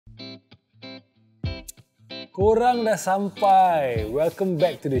Korang dah sampai. Welcome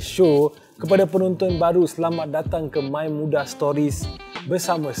back to the show. Kepada penonton baru, selamat datang ke My Mudah Stories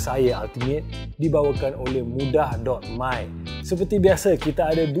bersama saya Ultimate, dibawakan oleh Mudah.my. Seperti biasa,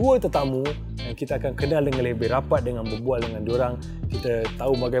 kita ada dua tetamu yang kita akan kenal dengan lebih rapat dengan berbual dengan diorang. Kita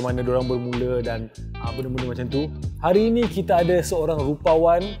tahu bagaimana diorang bermula dan benda-benda macam tu. Hari ini kita ada seorang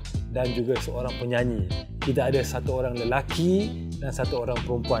rupawan dan juga seorang penyanyi. Kita ada satu orang lelaki dan satu orang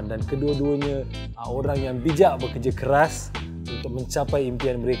perempuan, dan kedua-duanya orang yang bijak, bekerja keras untuk mencapai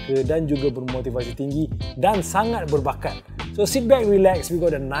impian mereka dan juga bermotivasi tinggi dan sangat berbakat. So sit back, relax, we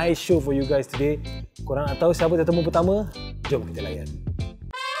got a nice show for you guys today. Korang nak tahu siapa tetamu pertama? Jom kita layan.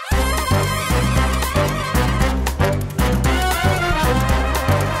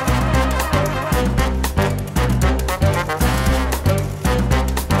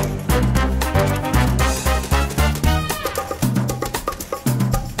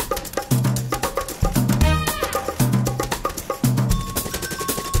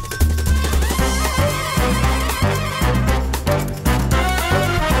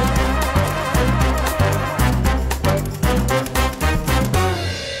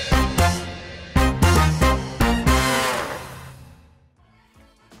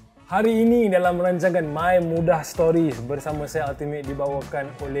 Hari ini dalam rancangan My Mudah Stories bersama saya Ultimate,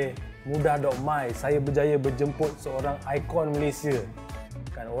 dibawakan oleh Mudah.my, saya berjaya berjemput seorang ikon Malaysia.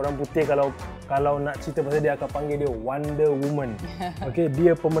 Kan orang putih kalau nak cerita pasal dia akan panggil dia Wonder Woman. Okey,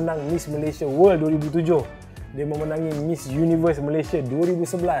 dia pemenang Miss Malaysia World 2007. Dia memenangi Miss Universe Malaysia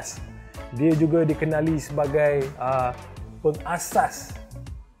 2011. Dia juga dikenali sebagai pengasas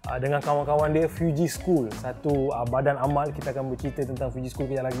dengan kawan-kawan dia Fuji School, satu badan amal. Kita akan bercerita tentang Fuji School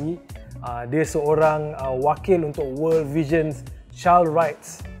kejap lagi. Dia seorang wakil untuk World Vision's Child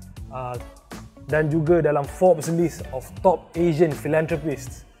Rights dan juga dalam Forbes list of top Asian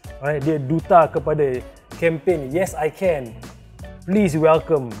philanthropists. Alright, dia duta kepada kempen Yes I Can. Please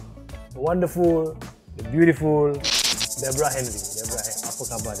welcome the wonderful, the beautiful Deborah Henry.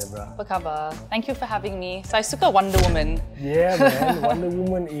 Apa khabar, Deborah? Apa khabar? Thank you for having me. Saya suka Wonder Woman. Yeah, man. Wonder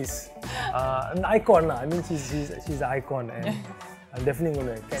Woman is an icon lah. I mean, she's an icon, and I'm definitely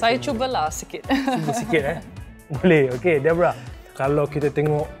gonna catch Saya cubalah sikit. Cuba sikit, Boleh. Okay, Deborah. Kalau kita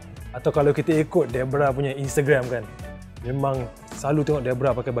tengok atau kalau kita ikut Deborah punya Instagram kan, memang selalu tengok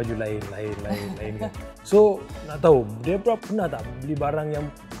Deborah pakai baju lain kan. So, nak tahu, Deborah pernah tak beli barang yang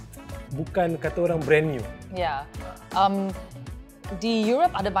bukan kata orang brand new? Ya. Di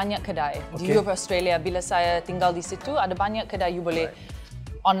Europe ada banyak kedai. Di Europe, Australia, bila saya tinggal di situ, ada banyak kedai you boleh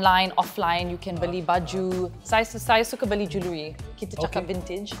online, offline, you can beli baju. Saya suka beli jewelry. Kita cakap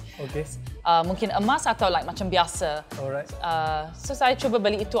vintage. Okay. Mungkin emas atau like macam biasa. Alright. So saya cuba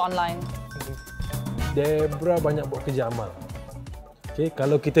beli itu online. Deborah banyak buat kerja amal. Okay,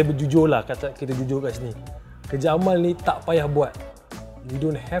 kalau kita berjujur lah, kata kita jujur kat sini. Kerja amal ni tak payah buat. You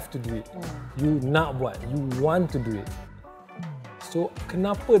don't have to do it. You nak buat, you want to do it. So,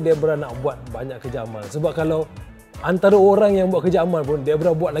 kenapa Deborah nak buat banyak kerja amal? Sebab kalau antara orang yang buat kerja amal pun,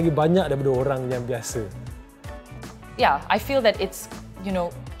 Deborah buat lagi banyak daripada orang yang biasa. Yeah, I feel that it's, you know,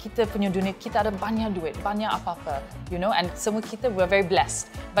 kita punya dunia, kita ada banyak duit, banyak apa-apa, you know, and semua kita, we're very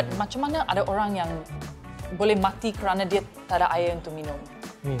blessed. But macam mana ada orang yang boleh mati kerana dia tak ada air untuk minum?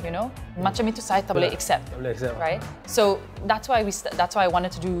 You know, macam itu saya tak boleh accept, right? So that's why I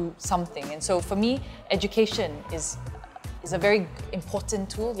wanted to do something. And so for me, education is a very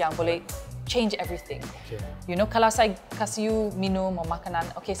important tool yang boleh change everything. You know, kalau saya kasih you minum atau makanan,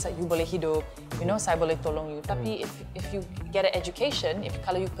 okay, so you boleh hidup. You know, saya boleh tolong you. Tapi if you get an education,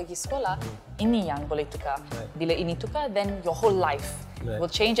 kalau you pergi sekolah, ini yang boleh tukar. Bila ini tukar, then your whole life will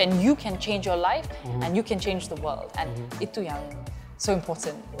change, and you can change your life, and you can change the world. And itu yang so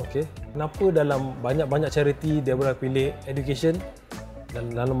important. Okay. Kenapa dalam banyak-banyak charity Deborah pilih education,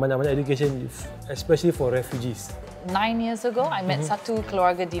 dan dalam banyak-banyak education, especially for refugees? 9 years ago, I met satu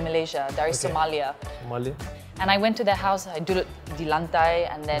keluarga di Malaysia, dari Somalia. And I went to their house, I duduk di lantai,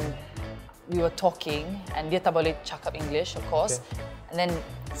 and then we were talking, and dia tak boleh cakap English, of course. And then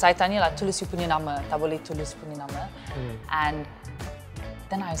saya tanya lah, tulis you punya nama, tak boleh tulis punya nama. And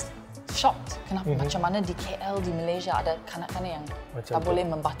then I was shocked. Kenapa? Macam mana di KL, di Malaysia ada kanak-kanak yang tak boleh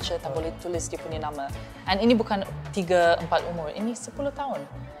membaca, tak boleh tulis dia punya nama. And ini bukan 3-4 umur, ini 10 tahun.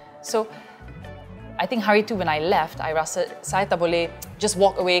 So, I think hari tu when I left, I rasa saya tak boleh just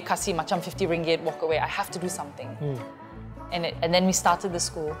walk away, kasih macam 50 ringgit, walk away. I have to do something. And then we started the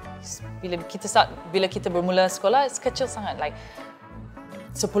school. Bila kita bermula sekolah, kecil sangat, like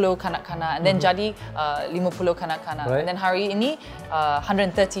 10 kanak-kanak, and then jadi 50 kanak-kanak. And then hari ini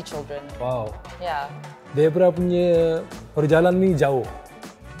 130 children. Wow. Yeah. Deborah punya perjalanan ni jauh.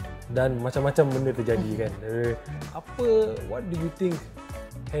 Dan macam-macam benda terjadi kan. What do you think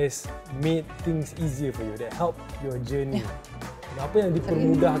has made things easier for you, that help your journey? Apa yang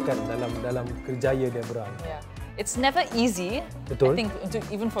dipermudahkan dalam kerjaya Deborah? Yeah. It's never easy. Betul. I think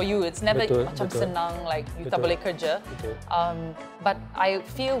even for you, it's never macam senang like you tak boleh kerja. But I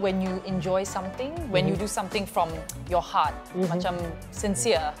feel when you enjoy something, when you do something from your heart, macam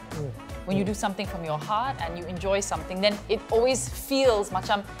sincere. When you do something from your heart and you enjoy something, then it always feels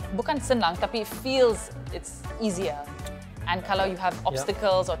macam bukan senang, tapi it feels it's easier. And kalau you have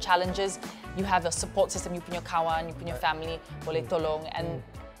obstacles or challenges, you have a support system, you punya kawan, you punya family boleh tolong. And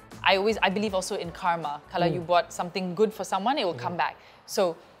I believe also in karma. Kalau you buat something good for someone, it will come back.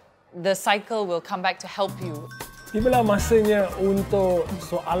 So the cycle will come back to help you. Tibalah masanya untuk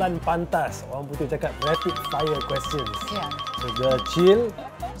soalan pantas. Orang putih cakap rapid fire questions. Yeah. So the chill,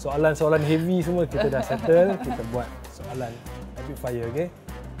 soalan-soalan heavy semua kita dah settle. Kita buat soalan rapid fire, okay?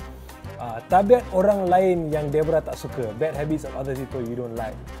 Tabiat orang lain yang Deborah tak suka. Bad habits of other people you don't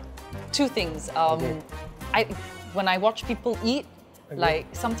like. Two things. When I watch people eat, like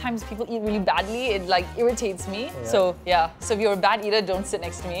sometimes people eat really badly, it like irritates me. Yeah. So yeah, so if you're a bad eater, don't sit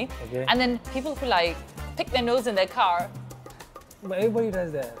next to me. Okay. And then people who like pick their nose in their car. But everybody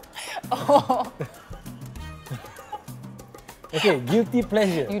does that. Oh. Okay, guilty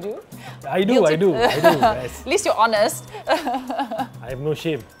pleasure. You do? I do. Yes. At least you're honest. I have no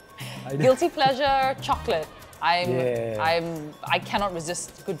shame. Guilty pleasure, chocolate. I cannot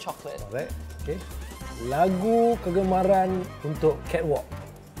resist good chocolate. Alright, okay. Lagu kegemaran untuk catwalk.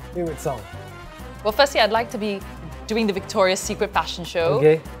 Favorite song? Well, firstly, I'd like to be doing the Victoria's Secret fashion show.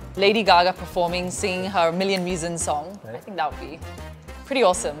 Okay. Lady Gaga performing, singing her Million Reasons song. Right. I think that would be pretty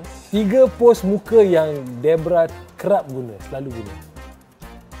awesome. 3 pose muka yang Deborah kerap guna, selalu guna.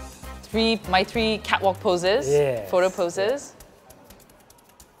 My 3 catwalk poses, photo poses.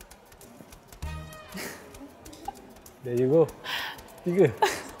 There you go. 3.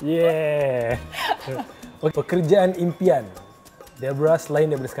 Yeah. Pekerjaan impian Deborah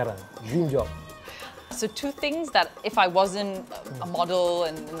selain daripada sekarang. Dream job. So 2 things that if I wasn't a model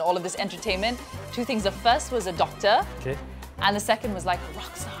and all of this entertainment, 2 things. The first was a doctor. Okay. And the second was like a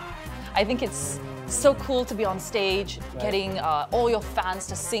rock star. I think it's so cool to be on stage, getting all your fans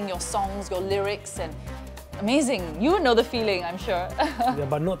to sing your songs, your lyrics, and amazing. You would know the feeling, I'm sure. Yeah,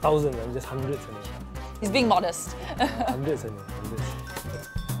 but not thousands, just hundreds. He's being modest. Hundreds.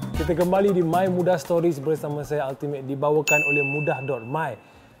 Kita kembali di My Mudah Stories bersama saya Ultimate, dibawakan oleh Mudah.my.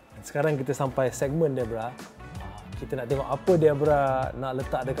 Sekarang kita sampai segmen Deborah. Kita nak tengok apa Deborah nak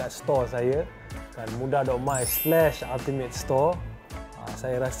letak dekat store saya. Kan Mudah.my/Ultimate Store.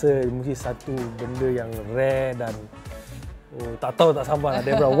 Saya rasa mesti satu benda yang rare dan tak tahu tak sabar.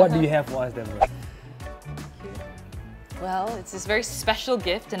 Deborah, what do you have for us, Deborah? Well, it's this very special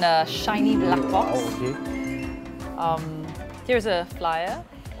gift in a shiny black box. Oh, okay. Here's a flyer.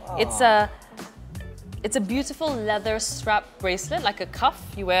 Wow. It's a beautiful leather strap bracelet, like a cuff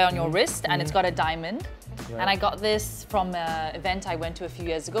you wear on your wrist, and it's got a diamond. Right. And I got this from an event I went to a few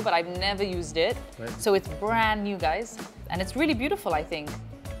years ago, but I've never used it. Right. So it's brand new, guys. And it's really beautiful, I think.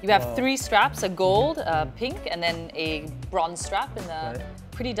 You have 3 straps, a gold, a pink, and then a bronze strap and a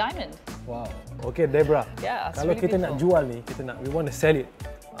pretty diamond. Wow. Okay, Deborah. Yeah, kalau really kita beautiful. nak jual ni, we want to sell it.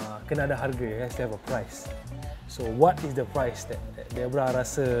 Kena ada harga, it has to have a price. So what is the price that Deborah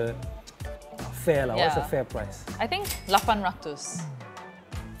rasa fair lah? What's a fair price? I think 800.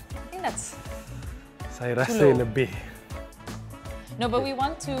 I think that's saya rasa lebih. No, but we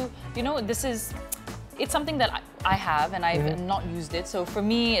want to, it's something that I have and I've not used it. So for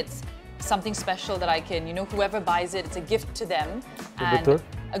me, it's something special that I can, whoever buys it, it's a gift to them. And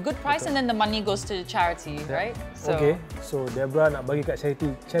a good price, and then the money goes to charity, right? So, okay, so Deborah nak bagi kat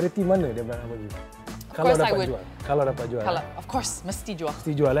charity. Charity mana Deborah nak bagi? Kalau dapat jual. Kalau dapat jual. Of course, mesti jual.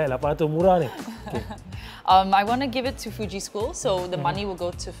 Mesti jual 800 murah ni. Okay. I want to give it to Fuji School, so the money will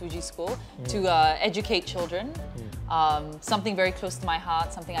go to Fuji School to educate children. Something very close to my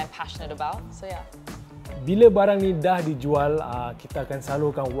heart, something I'm passionate about. So yeah. Bila barang ni dah dijual, kita akan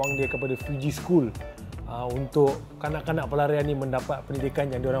salurkan wang dia kepada Fuji School untuk kanak-kanak pelarian ni mendapat pendidikan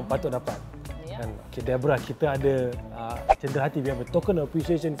yang diorang patut dapat. Yeah. Okay, Deborah, kita ada cenderah hati, we have a token of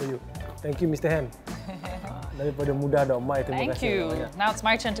appreciation for you. Thank you, Mr. Han. Daripada Mudah.my, terima kasih. Thank you. Now it's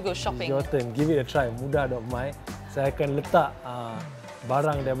my turn to go shopping. It's your turn. Give it a try. Mudah.my. Saya akan letak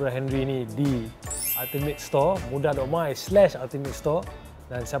barang Deborah Henry ni di Ultimate Store, Mudah.my/Ultimate Store,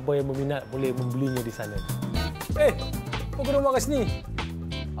 dan siapa yang berminat boleh membelinya di sana. Kau kena buat kat sini.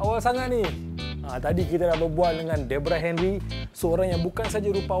 Awal sangat ni. Tadi kita dah berbual dengan Deborah Henry, seorang yang bukan saja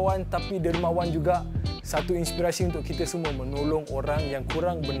rupawan tapi dermawan juga. satu inspirasi untuk kita semua menolong orang yang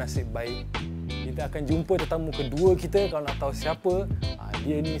kurang bernasib baik. Kita akan jumpa tetamu kedua kita. Kalau nak tahu siapa,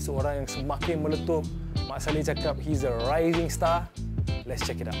 dia ni seorang yang semakin meletup. Mak Saleh cakap he's a rising star. Let's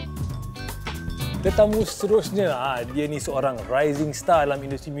check it out. Tetamu seterusnya, dia ni seorang rising star dalam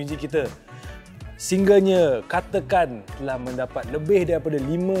industri muzik kita. Singlenya Katakan telah mendapat lebih daripada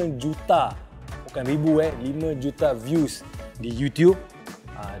 5 juta, bukan ribu 5 juta views di YouTube.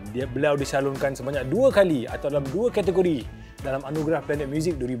 Beliau dicalonkan sebanyak 2 kali atau dalam 2 kategori dalam Anugerah Planet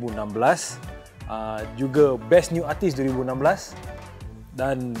Music 2016. Juga Best New Artist 2016,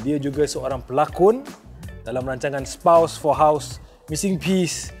 dan dia juga seorang pelakon dalam rancangan Spouse for House, Missing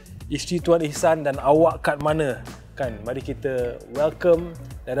Piece, Isteri Tuan Ihsan dan Awak Kat Mana. Kan, mari kita welcome,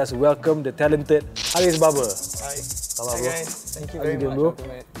 let us welcome the talented Haris Barber. Hi. Salam, Hi guys, thank you very much. Bro?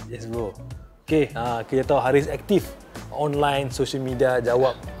 Yes bro. Okay, kita tahu Haris aktif online, social media,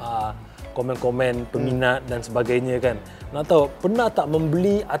 jawab komen-komen peminat dan sebagainya kan. Nak tahu, pernah tak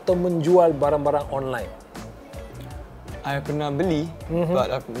membeli atau menjual barang-barang online? I pernah beli,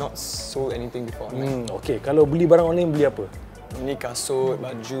 but I've not sold anything before online. Okay, kalau beli barang online, beli apa? Ini kasut,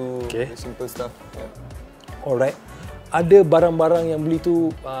 baju, simple stuff. Yeah. Alright. Ada barang-barang yang beli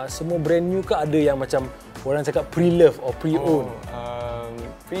tu semua brand new ke ada yang macam orang cakap pre-love or pre-owned?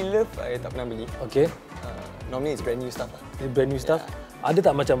 Pre-love, I tak pernah beli. Okay. Normally it's brand new stuff. Brand new stuff? Yeah.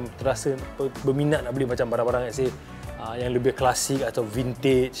 Ada tak macam terasa berminat nak beli macam barang-barang yang lebih klasik atau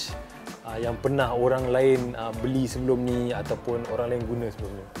vintage yang pernah orang lain beli sebelum ni ataupun orang lain guna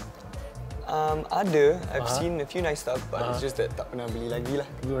sebelum ni? Ada. I've seen a few nice stuff, but it's just that tak pernah beli lagi lah.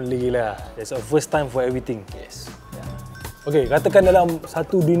 Belum lagi lah. It's a first time for everything. Yes. Yeah. Okay, katakan dalam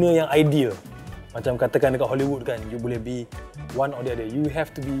satu dunia yang ideal, macam katakan dekat Hollywood kan, you boleh be one or the other. You have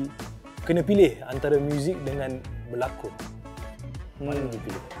to be, kena pilih antara muzik dengan berlakon. Mana you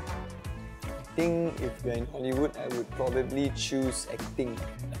pilih? I think if we're in Hollywood, I would probably choose acting.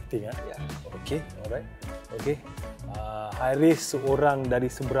 Acting, Yeah. Okay, alright. Okay. Haris seorang dari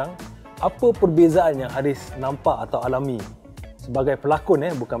seberang. Apa perbezaan yang Haris nampak atau alami sebagai pelakon,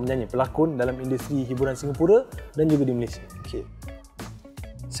 bukan menyanyi, pelakon dalam industri hiburan Singapura dan juga di Malaysia? Okay.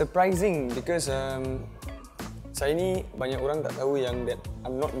 Surprising because saya ni banyak orang tak tahu yang that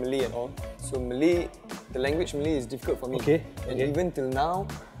I'm not Malay at all. So Malay, the language Malay is difficult for me. Okay. And even till now,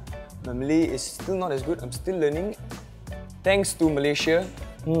 my Malay is still not as good. I'm still learning. Thanks to Malaysia,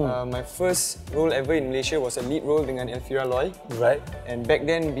 my first role ever in Malaysia was a lead role dengan Elvira Loy. Right. And back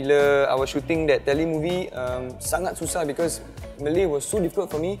then, bila I was shooting that tele movie, sangat susah because Malay was so difficult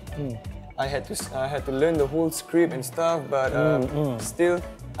for me. I had to learn the whole script and stuff, but still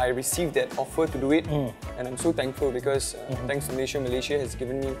I received that offer to do it, and I'm so thankful because thanks to Malaysia has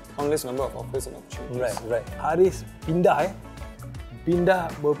given me countless number of offers and opportunities. Right. Haris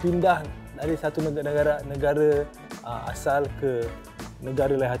berpindah dari satu negara asal ke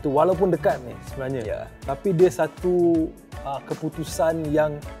negara lain satu, walaupun dekat ni sebenarnya. Yeah. Tapi dia satu keputusan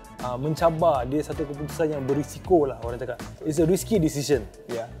yang mencabar, dia satu keputusan yang berisiko lah orang cakap. It's a risky decision.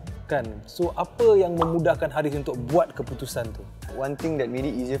 Yeah. Kan? So apa yang memudahkan Haris untuk buat keputusan tu? One thing that made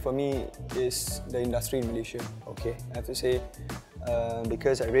it easier for me is the industry in Malaysia. Okay. I have to say,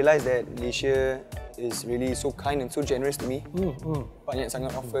 because I realised that Malaysia is really so kind and so generous to me. Banyak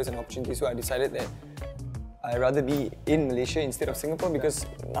sangat offers and opportunities, so I decided that I'd rather be in Malaysia instead of Singapore because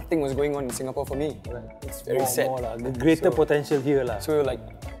nothing was going on in Singapore for me. It's very sad. More lah. The greater potential here lah. So like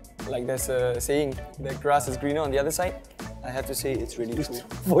there's a saying, the grass is greener on the other side. I have to say it's really true.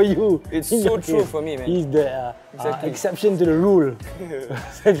 For you. It's so true for me, man. He's the exception to the rule.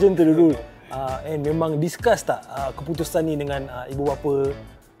 Exception to the rule. And memang discuss tak keputusan ni dengan ibu bapa?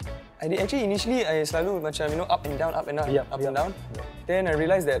 Actually, initially, I selalu macam, up and down, up and down, up and down. Then I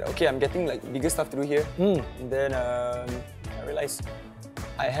realised that, okay, I'm getting like bigger stuff to do here. And then I realised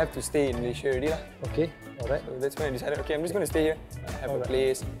I have to stay in Malaysia already lah. Okay, alright. So that's when I decided, okay, I'm just going to stay here. I have a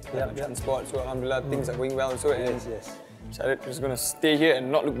place, I have a transport, so alhamdulillah, things are going well also. Yes. Decided I'm just going to stay here and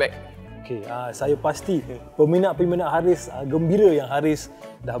not look back. Okay, saya pasti peminat-peminat Haris gembira yang Haris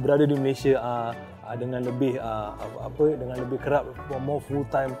dah berada di Malaysia dengan lebih dengan lebih kerap, more full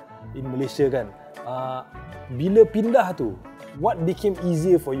time in Malaysia kan. Bila pindah tu, what became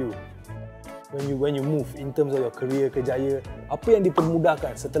easier for you when you move in terms of your career, kerjaya? Apa yang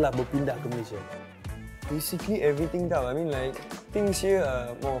dipermudahkan setelah berpindah ke Malaysia? Basically everything tau. I mean like things here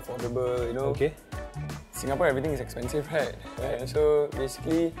are more affordable, Okay. Singapore everything is expensive, right? So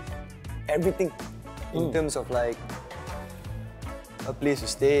basically everything in terms of like a place to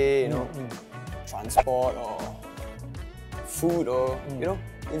stay, transport or food or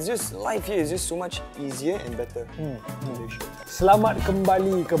it's just life here is just so much easier and better. Selamat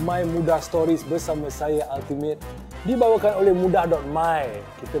kembali ke My Mudah Stories bersama saya Ultimate, dibawakan oleh Mudah.my.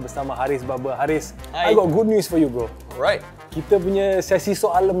 Kita bersama Haris Baba. Haris, I got good news for you, bro. Alright. Kita punya sesi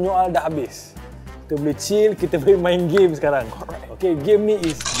soal menyoal dah habis. Kita boleh chill, kita boleh main game sekarang. Okay, game ni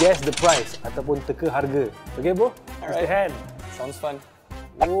is guess the price ataupun teka harga. Okay, bro? Alright. Hand. Sounds fun.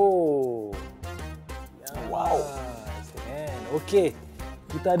 Oh. Wow. Okay.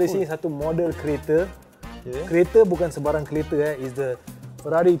 Kita ada sini satu model kereta. Kereta bukan sebarang kereta, is the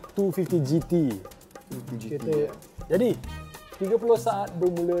Ferrari 250 GT. Kereta. Jadi 30 saat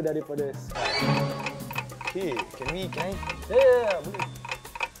bermula daripada sekarang. Okay, can I? Yeah, boleh.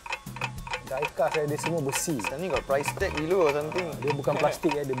 Diecast dia semua besi. Ni got price tag below or something. Dia bukan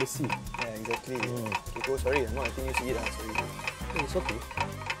plastik, dia besi. Yeah, exactly. Okay, go, sorry, I'm not letting you see it. Sorry. It's okay.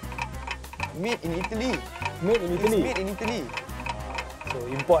 Made in Italy. Made in Italy. It's made in Italy. So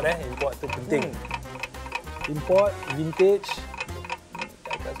import import tu penting. Import, vintage.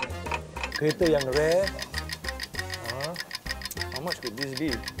 Kereta yang rare. How much could this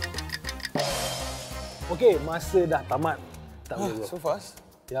be? Okay, masa dah tamat. Tak boleh, bro. So fast?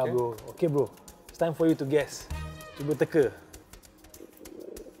 Ya, bro. Okay, bro. It's time for you to guess. Cuba teka.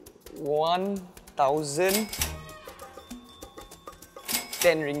 1,010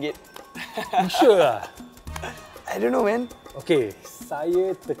 ringgit. You sure lah? I don't know, man. Okay,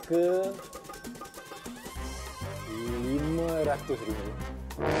 saya teka 500 ringgit.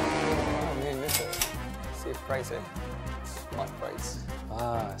 Oh man, that's a safe price, eh? Smart price.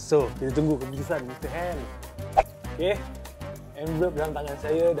 So kita tunggu keputusan Mr. Hand. Okay, envelope dalam tangan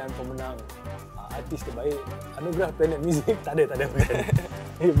saya dan pemenang artis terbaik Anugerah Planet Music. Tak ada bukan.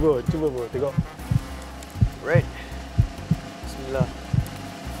 Hey bro, cuba bro, tengok. Right. Bismillah.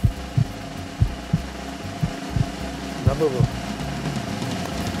 Berapa bro?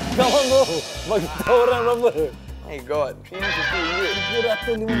 Come on bro, bagi tahu orang berapa? My God, 350 ringgit.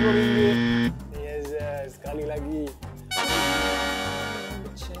 350 ringgit. Yes, sekali lagi.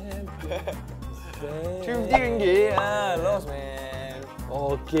 350 ringgit. Lost man.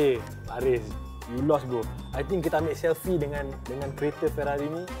 Okay, Haris, you lost bro. I think kita ambil selfie dengan kereta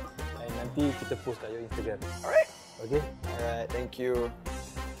Ferrari ni dan nanti kita post kat your Instagram. Alright. Okay? Alright, thank you.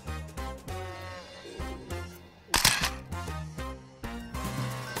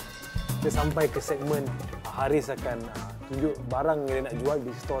 Kita sampai ke segmen Haris akan tunjuk barang yang dia nak jual di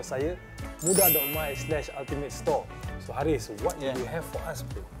store saya, Mudah.my/ultimate store. So Haris, what do you have for us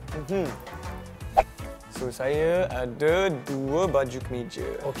bro? So saya ada 2 baju kemeja.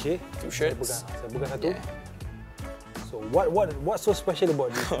 Okay. 2 shirts. Saya pegang satu. So what so special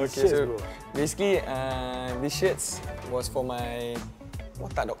about these shirts, so bro? basically these shirts was for my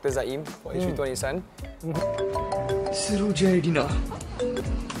watak Dr. Zaim for H.V. Son. Seru je Dina.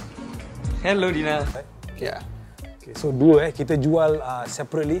 Hello Dina. Yeah. Okay, so dua kita jual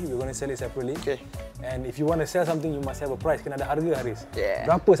separately. We're gonna sell it separately. Okay. And if you want to sell something, you must have a price. Kena ada harga, Haris. Yeah.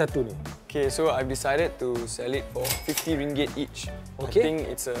 Berapa satu ni? Okay, so I've decided to sell it for 50 ringgit each. Okay. I think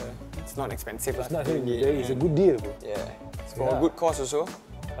it's not expensive. It's not really, it's a good deal, bro. Yeah. It's for a good cause also.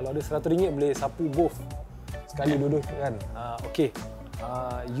 Kalau ada RM100 boleh sapu both. Sekali dua-dua kan. Okay.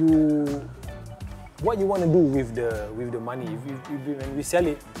 What you want to do with the money? When we sell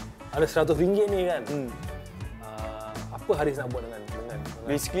it, ada RM100 ni kan. Apa Haris nak buat dengan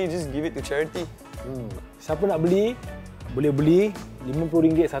basically just give it to charity. Siapa nak beli, boleh beli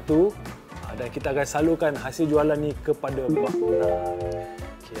RM50 satu dan kita akan salurkan hasil jualan ni kepada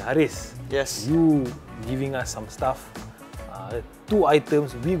Okay, Haris. Yes. You giving us some stuff. 2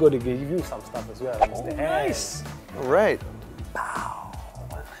 items, we got to give you some stuff as well. Mr. Nice. Alright.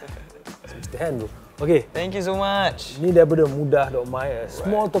 Mr. Hand bro. Okay. Thank you so much. Ni daripada Mudah.my, a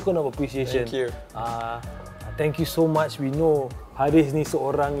small token of appreciation. Thank you. Thank you so much. We know Haris ni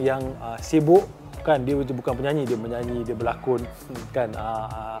seorang yang sibuk kan, dia bukan penyanyi, dia menyanyi, dia berlakon kan,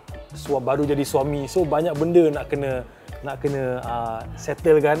 baru jadi suami, so banyak benda nak kena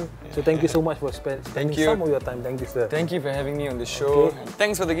settle kan. So thank you so much for spending some of your time. Thank you sir. Thank you for having me on the show. Okay. And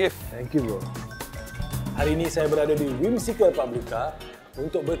thanks for the gift. Thank you bro. Hari ini saya berada di Whimsical Publica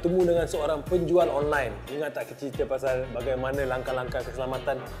untuk bertemu dengan seorang penjual online. Ingat tak cerita pasal bagaimana langkah-langkah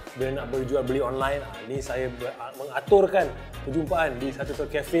keselamatan bila nak berjual beli online? Ini saya mengaturkan perjumpaan di satu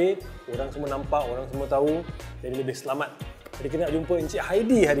kafe. Orang semua nampak, orang semua tahu, jadi lebih selamat. Jadi kita nak jumpa Encik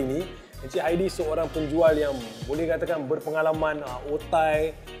Heidi hari ini. Encik Heidi seorang penjual yang boleh katakan berpengalaman,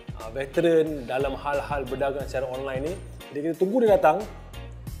 otai, veteran dalam hal-hal berdagang secara online ni. Jadi kita tunggu dia datang.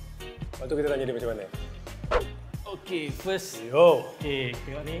 Lepas tu kita tanya dia macam mana. Okay, first. Yo. Okay,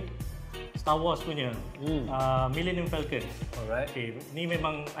 tengok ni. Star Wars punya Millennium Falcon. Alright. Okay, ni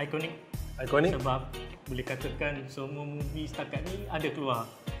memang ikonik sebab boleh katakan semua movie setakat ni ada keluar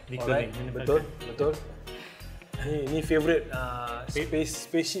vehicle ni. Betul. Ni favorite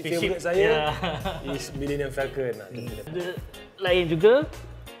spaceship favorite saya is Millennium Falcon. Ada lain juga.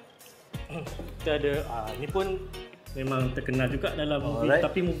 Kita ada ni pun memang terkenal juga dalam movie,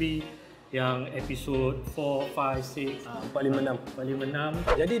 tapi movie yang episod 4, 5, 6, 4, 5,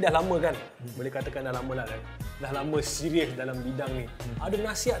 6. Jadi dah lama kan? Boleh katakan dah lama lah kan? Dah lama serius dalam bidang ni. Ada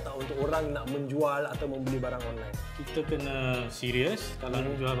nasihat tak untuk orang nak menjual atau membeli barang online? Kita kena serius kalau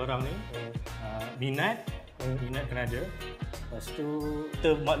nak jual barang ni. Minat kena ada. Lepas tu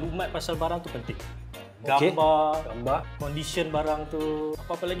kita maklumat pasal barang tu penting. Gambar, condition barang tu,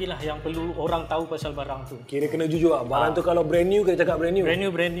 apa-apa lagi lah yang perlu orang tahu pasal barang tu. Kira kena jujur lah. Barang tu kalau brand new, kita cakap brand new.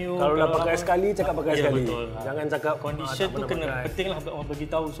 Brand new. Kalau dah pakai sekali, cakap pakai sekali. Betul. Jangan cakap condition tu kena pakai. Penting lah orang bagi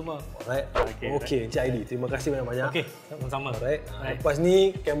tahu semua. Alright. Okey, Encik Aidi, terima kasih banyak-banyak. Okey, sama-sama. Alright. Lepas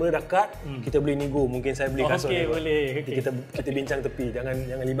ni kamera dah cut, kita boleh nego. Mungkin saya beli kasut. Okey, boleh. Kita bincang tepi.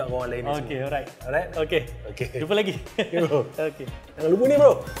 Jangan libat orang lain ni semua. Okey, alright. Okey. Jumpa lagi. Okey. Jangan lupa ni,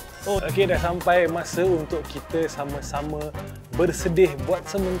 bro. Okey, dah sampai masa untuk kita sama-sama bersedih buat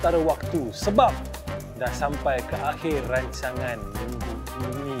sementara waktu sebab dah sampai ke akhir rancangan minggu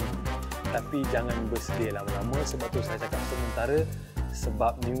ini. Tapi jangan bersedih lama-lama sebab tu saya cakap sementara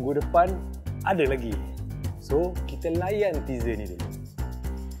sebab minggu depan ada lagi. So, kita layan teaser ni dulu.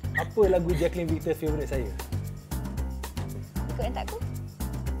 Apa lagu Jacqueline Victor favourite saya? Ikut yang tak aku?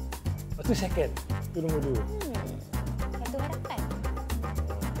 Lepas tu second. Itu nombor 2. Satu harapan.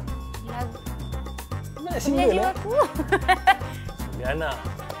 Lagu nak single lah. aku. Liana.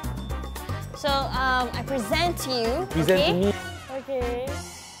 So, I present to you. Present to me. Okay.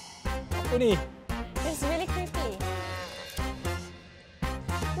 Apa ni? It's really creepy.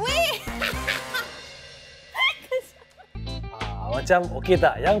 Wait! Macam okey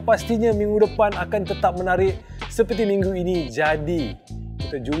tak? Yang pastinya minggu depan akan tetap menarik seperti minggu ini. Jadi,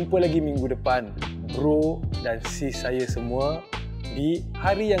 kita jumpa lagi minggu depan. Bro dan sis saya semua di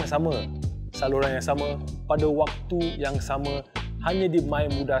hari yang sama, saluran yang sama, pada waktu yang sama, hanya di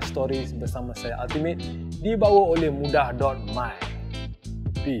My Mudah Stories bersama saya Ultimate, dibawa oleh Mudah.my.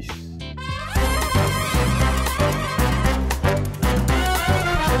 Peace.